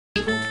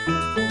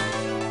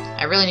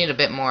I really need a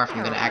bit more if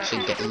I'm gonna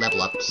actually get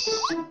level ups.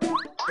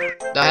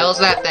 The hell is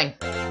that thing?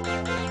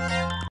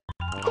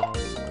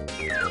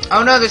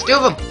 Oh no, there's two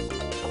of them!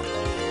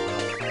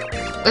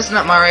 Listen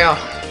up, Mario.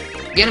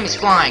 The enemy's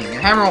flying.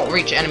 Your hammer won't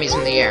reach enemies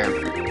in the air.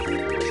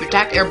 To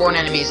attack airborne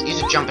enemies,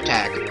 use a jump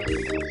attack.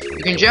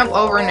 You can jump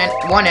over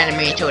one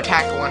enemy to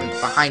attack one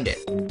behind it.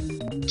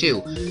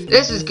 2.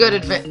 This is good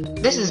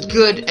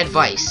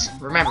advice.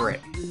 Remember it.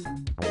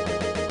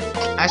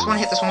 I just want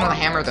to hit this one with a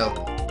hammer, though.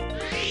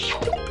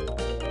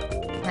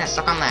 Yeah,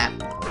 stuck on that.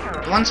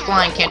 The ones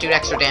flying can't do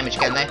extra damage,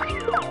 can they?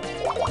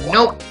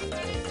 Nope.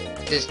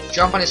 Just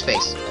jump on his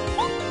face.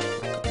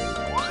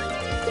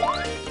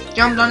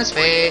 Jumped on his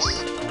face.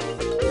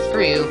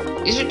 Screw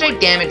you. You should take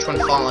damage when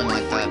falling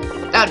like that.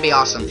 That would be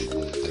awesome.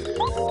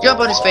 Jump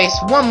on his face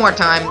one more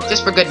time,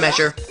 just for good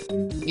measure.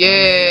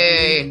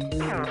 Yay!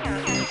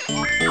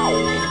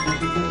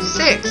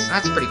 6.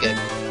 That's pretty good.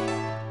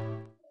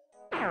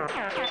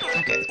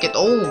 Okay, let's get.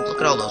 Oh, look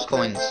at all those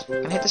coins.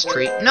 Can I hit this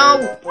tree?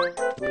 No!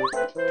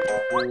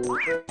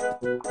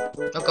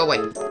 Oh, go away.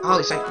 Oh,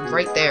 he's like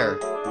right there.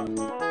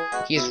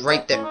 He is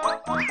right there.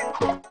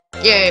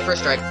 Yay!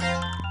 First strike.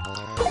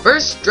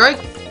 First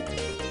strike.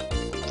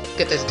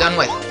 Get this done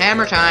with.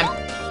 Hammer time.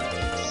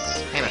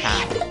 Hammer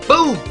time.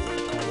 Boom!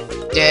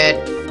 Dead.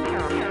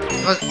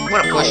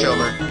 What a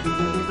pushover.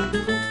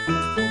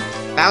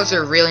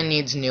 Bowser really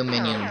needs new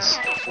minions.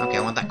 Okay,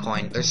 I want that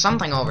coin. There's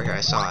something over here.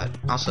 I saw it.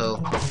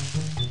 Also,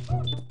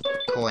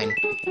 coin.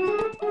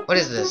 What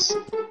is this?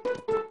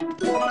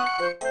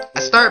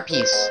 A star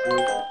piece.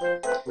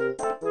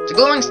 It's a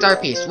glowing star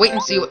piece. Wait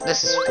and see what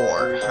this is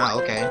for.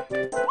 Oh, okay.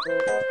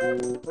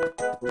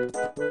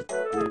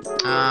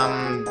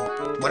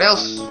 What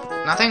else?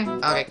 Nothing?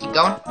 Okay, keep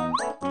going.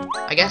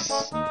 I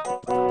guess.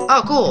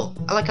 Oh, cool.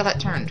 I like how that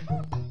turned.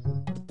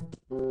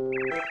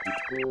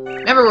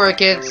 Never worry,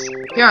 kids.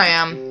 Here I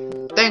am.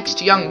 Thanks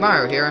to young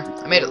Mario here.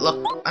 I made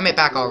it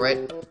back alright.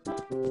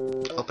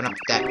 Open up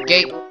that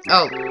gate.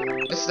 Oh,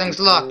 this thing's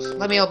locked.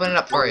 Let me open it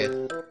up for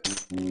you.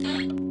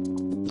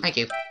 Thank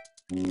you.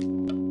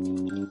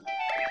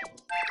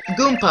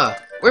 Goomba,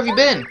 where have you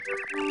been?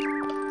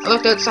 I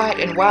looked outside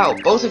and wow,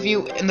 both of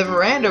you in the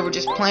veranda were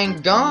just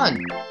playing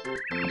gone.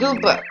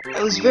 Goomba,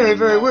 I was very,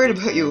 very worried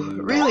about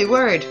you. Really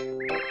worried.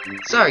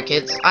 Sorry,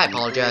 kids. I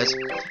apologize.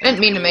 I didn't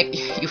mean to make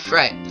you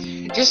fret.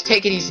 Just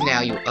take it easy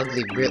now, you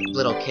ugly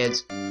little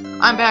kids.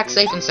 I'm back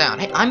safe and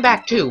sound. Hey, I'm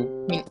back too.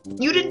 I mean,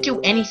 you didn't do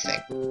anything.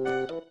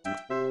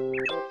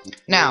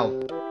 Now,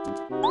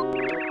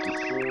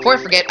 before I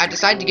forget, I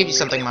decided to give you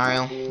something,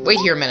 Mario. Wait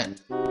here a minute.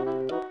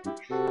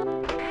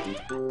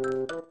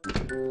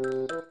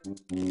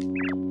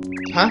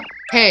 Huh?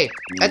 Hey,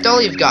 that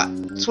doll you've got.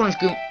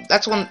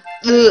 That's the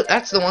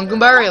one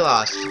Goombari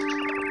lost.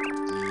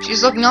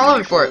 She's looking all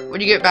over for it.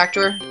 Would you give it back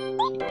to her?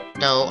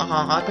 No,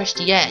 I pressed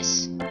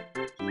yes.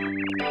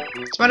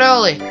 It's my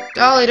Dolly.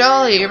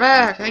 Dolly, you're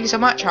back. Thank you so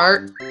much,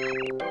 Heart.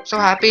 So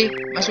happy.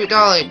 My sweet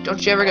Dolly,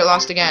 don't you ever get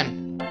lost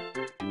again.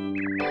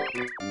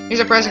 Here's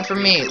a present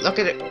from me. Look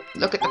at it.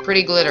 Look at the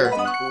pretty glitter.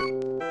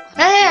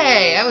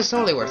 Hey! That was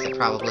totally worth it,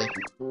 probably.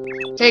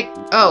 Take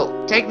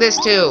this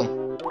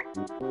too.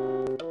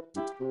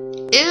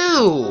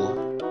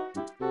 Ew!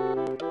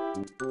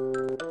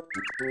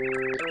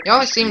 You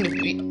always seem to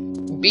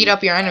beat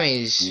up your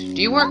enemies.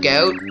 Do you work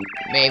out?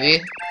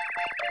 Maybe.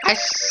 I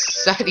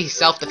study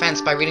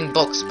self-defense by reading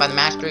books by the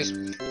masters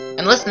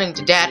and listening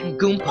to Dad and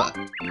Goomba.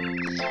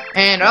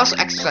 And I also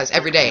exercise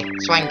every day,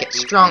 so I can get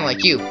strong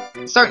like you.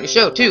 It's starting to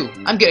show, too.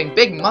 I'm getting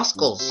big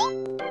muscles.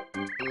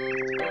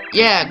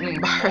 Yeah,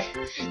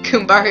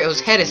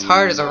 Goombario's head is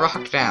hard as a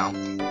rock now.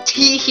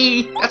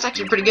 Tee-hee! That's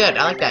actually pretty good.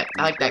 I like that.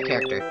 I like that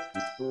character.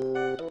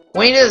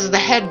 When he does the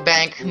head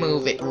bank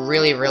move, it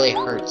really, really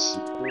hurts.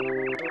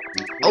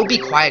 Oh, be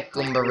quiet,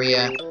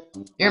 Goombaria.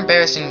 You're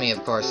embarrassing me,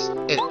 of course.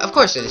 Of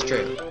course it is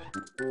true.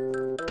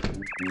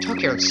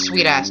 Took your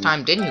sweet-ass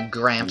time, didn't you,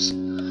 Gramps?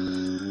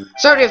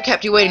 Sorry to have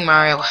kept you waiting,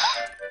 Mario.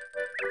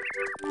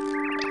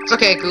 It's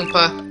okay,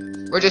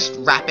 Goomba. We're just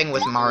rapping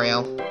with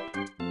Mario.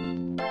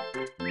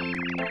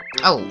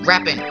 Oh,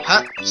 rapping.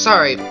 Huh?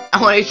 Sorry. I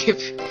wanted to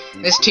give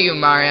this to you,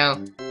 Mario.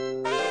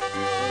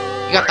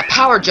 You got the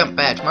power jump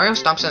badge. Mario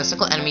stomps on a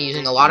single enemy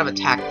using a lot of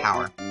attack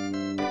power.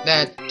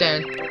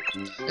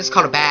 This is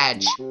called a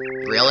badge.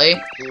 Really?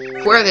 If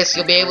you wear this,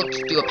 you'll be able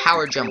to do a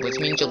power jump, which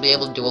means you'll be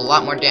able to do a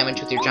lot more damage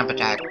with your jump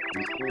attack.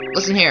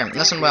 Listen here,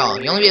 listen well.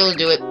 You'll only be able to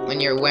do it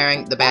when you're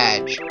wearing the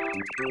badge.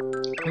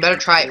 You better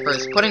try it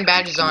first. Putting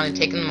badges on and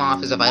taking them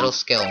off is a vital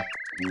skill.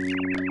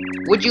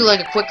 Would you like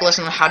a quick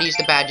lesson on how to use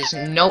the badges?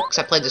 Nope, because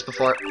I played this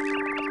before.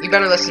 You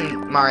better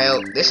listen,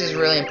 Mario. This is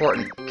really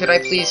important. Could I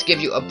please give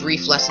you a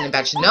brief lesson in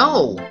badges?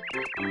 No!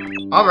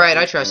 Alright,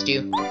 I trust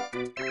you.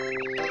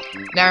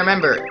 Now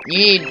remember, you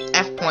need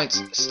F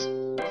points,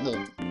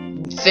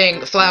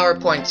 flower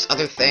points,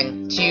 other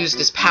thing, to use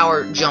this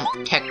power jump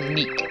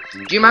technique.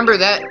 Do you remember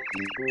that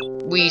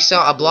we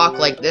saw a block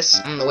like this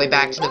on the way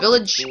back to the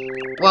village?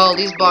 Well,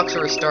 these blocks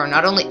will restore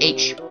not only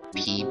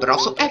MP, but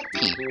also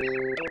FP.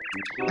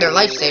 They're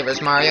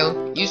lifesavers,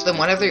 Mario. Use them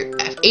whenever your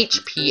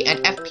HP and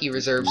FP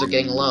reserves are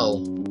getting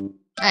low.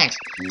 Thanks.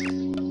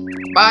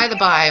 By the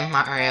by,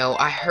 Mario,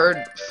 I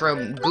heard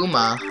from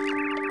Goomba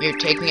you're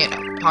taking it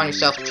upon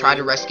yourself to try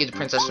to rescue the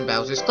princess from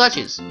Bowser's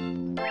clutches.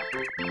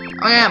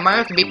 Oh yeah,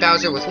 Mario can beat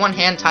Bowser with one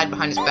hand tied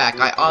behind his back.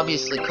 I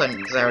obviously couldn't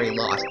because I already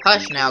lost.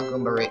 Hush now,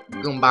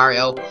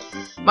 Goombario.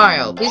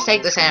 Mario, please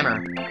take this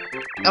hammer.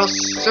 It'll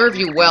serve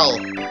you well.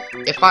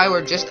 If I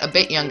were just a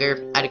bit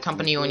younger, I'd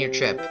accompany you on your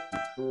trip.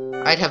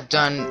 I'd have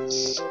done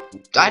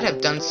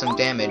some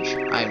damage.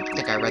 I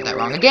think I read that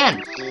wrong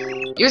again.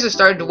 Years have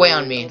started to weigh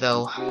on me,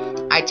 though.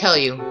 I tell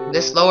you,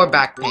 this lower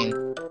back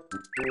pain.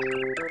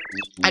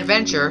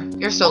 Adventure?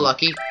 You're so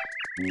lucky.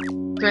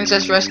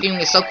 Princess rescuing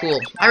is so cool.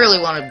 I really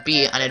want to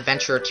be an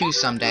adventurer too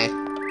someday.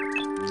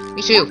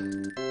 Me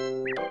too.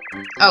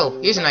 Oh,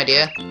 here's an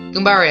idea.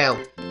 Goombario.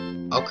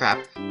 Oh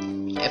crap.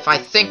 If I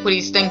think what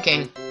he's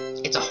thinking,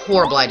 it's a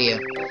horrible idea.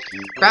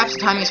 Perhaps the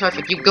timing is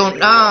perfect. You go.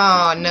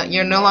 No,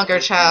 you're no longer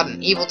a child,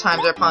 and evil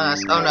times are upon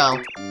us. Oh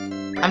no.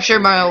 I'm sure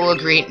Mario will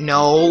agree.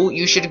 No,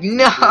 you should.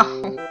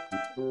 No!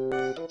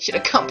 Should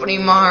accompany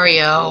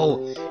Mario.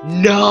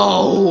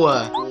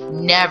 No!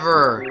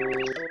 Never.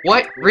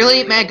 What?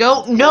 Really? May I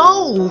go?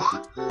 No!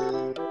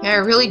 Yeah,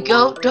 really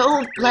go?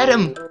 Don't let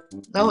him.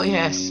 Oh,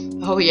 yes.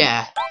 Oh,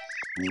 yeah.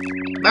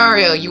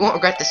 Mario, you won't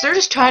regret this. They're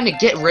just trying to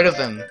get rid of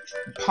him.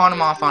 Pawn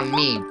him off on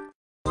me.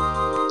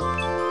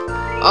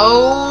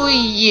 Oh,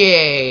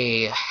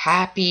 yay.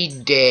 Happy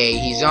day.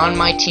 He's on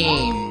my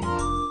team.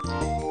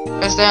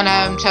 Just then,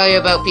 have him tell you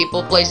about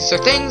people, places, or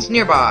things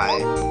nearby.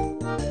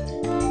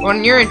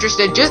 When you're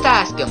interested, just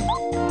ask him.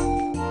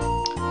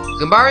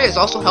 Goombario is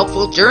also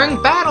helpful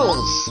during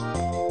battles.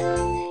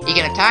 He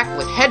can attack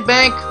with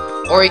Headbank,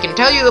 or he can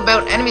tell you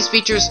about enemies'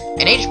 features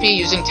and HP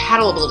using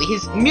Tattle ability.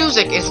 His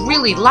music is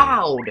really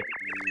loud.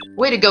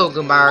 Way to go,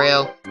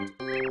 Goombario.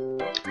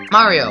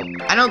 Mario,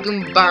 I know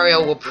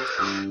Goombario will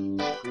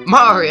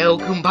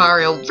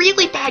Goombario,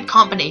 really bad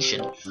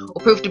combination,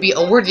 will prove to be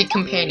a worthy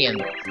companion.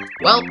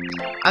 Well,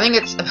 I think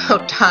it's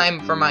about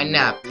time for my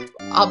nap.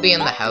 I'll be in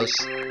the house.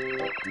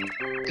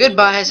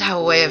 Goodbyes have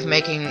a way of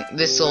making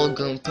this old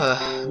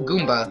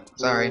Goomba,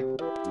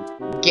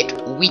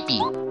 get weepy.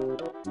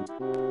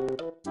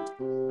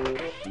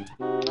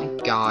 Oh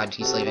god,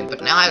 he's leaving,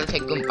 but now I have to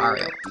take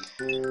Goombario.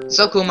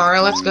 So cool,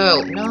 Mario, let's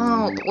go.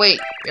 No, but wait,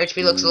 your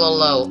HP looks a little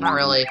low. Not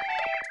really.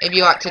 Maybe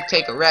you ought to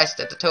take a rest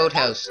at the Toad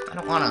House. I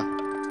don't wanna.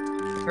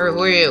 Who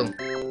are you?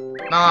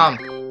 Mom,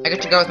 I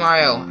get to go with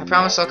Mario. I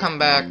promise I'll come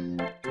back.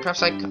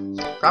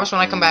 Promise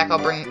when I come back I'll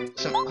bring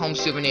some home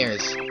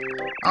souvenirs.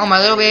 Oh, my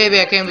little baby,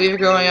 I can't believe you're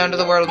going out into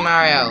the world with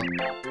Mario.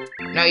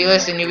 Now you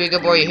listen, you be a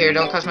good boy here.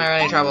 Don't cause Mario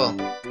any trouble.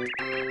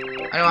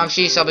 I know I'm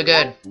Sheesh, I'll be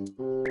good.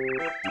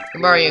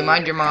 Goombario,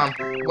 mind your mom.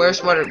 Wear a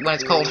sweater when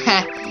it's cold.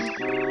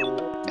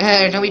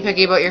 Don't be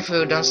picky about your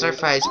food. Don't start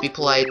fights. Be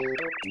polite.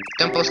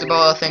 Don't boast about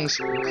all the things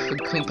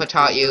Koompa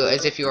taught you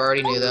as if you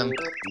already knew them.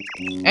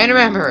 And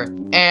remember,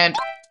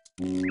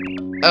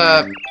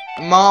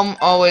 Mom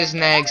always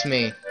nags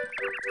me.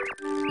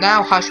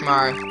 Now hush,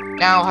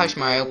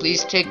 Mario.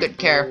 Please take good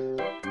care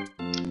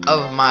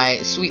of my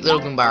sweet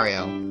little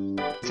Goombario.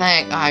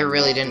 I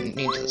really didn't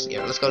need to.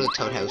 Yeah, let's go to the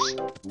Toad House.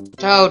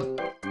 Toad!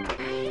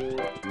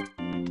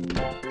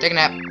 Take a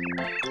nap.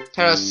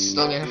 Toad House is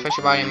still gonna refresh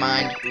your body and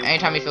mind.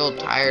 Anytime you feel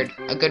tired,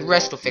 a good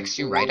rest will fix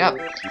you right up.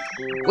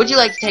 Would you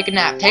like to take a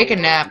nap? Take a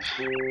nap.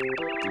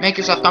 Make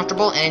yourself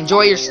comfortable and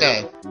enjoy your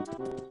stay.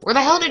 Where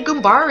the hell did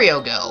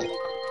Goombario go?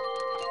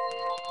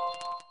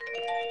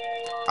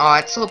 Oh,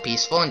 it's so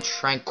peaceful and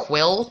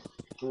tranquil.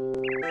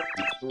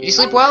 Did you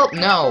sleep well?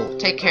 No.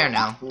 Take care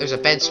now. There's a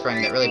bed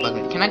spring that really bugged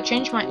me. Can I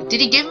change my... Did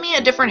he give me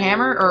a different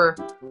hammer, or...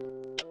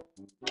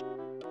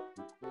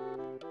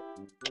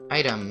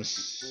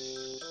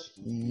 Items.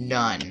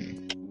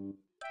 None.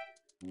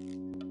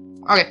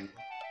 Okay.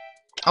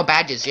 Oh,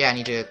 badges. Yeah, I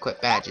need to equip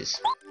badges.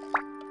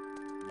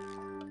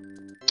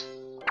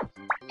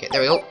 Okay,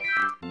 there we go.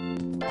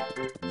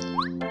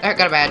 There,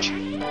 got a badge.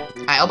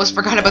 I almost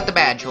forgot about the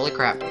badge. Holy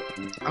crap.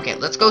 Okay,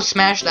 let's go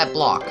smash that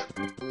block.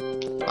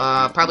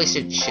 Probably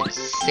should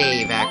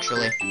save,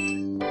 actually.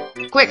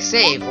 Quick,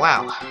 save.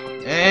 Wow.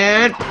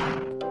 And...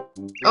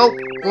 Oh,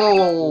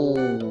 whoa.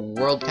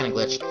 World kind of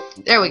glitched.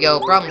 There we go.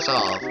 Problem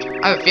solved.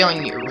 I have a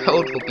feeling your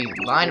road will be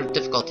lined with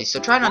difficulties, so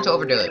try not to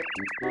overdo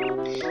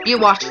it. Be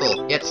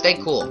watchful, yet stay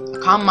cool. A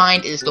calm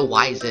mind is the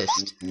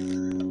wisest.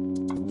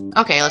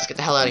 Okay, let's get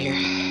the hell out of here.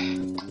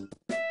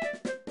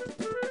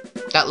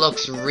 That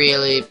looks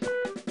really...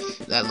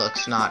 That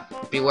looks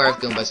not. Beware of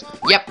Goombas.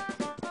 Yep.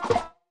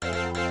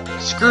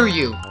 Screw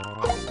you.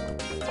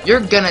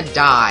 You're gonna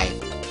die.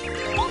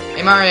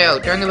 Hey Mario,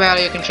 during the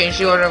battle you can change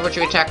the order of which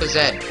you attack with Z.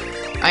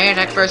 I can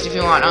attack first if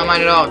you want. I don't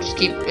mind at all. Just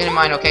keep it in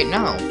mind, okay?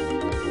 No.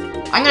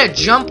 I'm gonna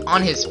jump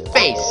on his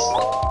face.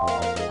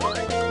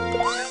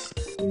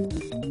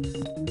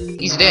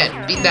 He's dead.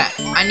 Beat that.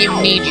 I don't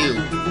even need you.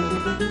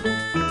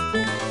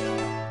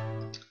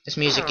 This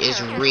music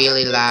is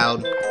really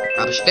loud.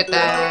 Probably should get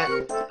that.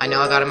 I know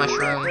I got a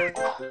mushroom.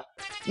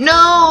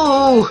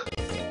 No!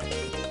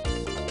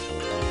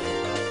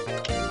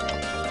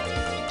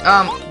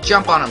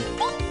 Jump on him.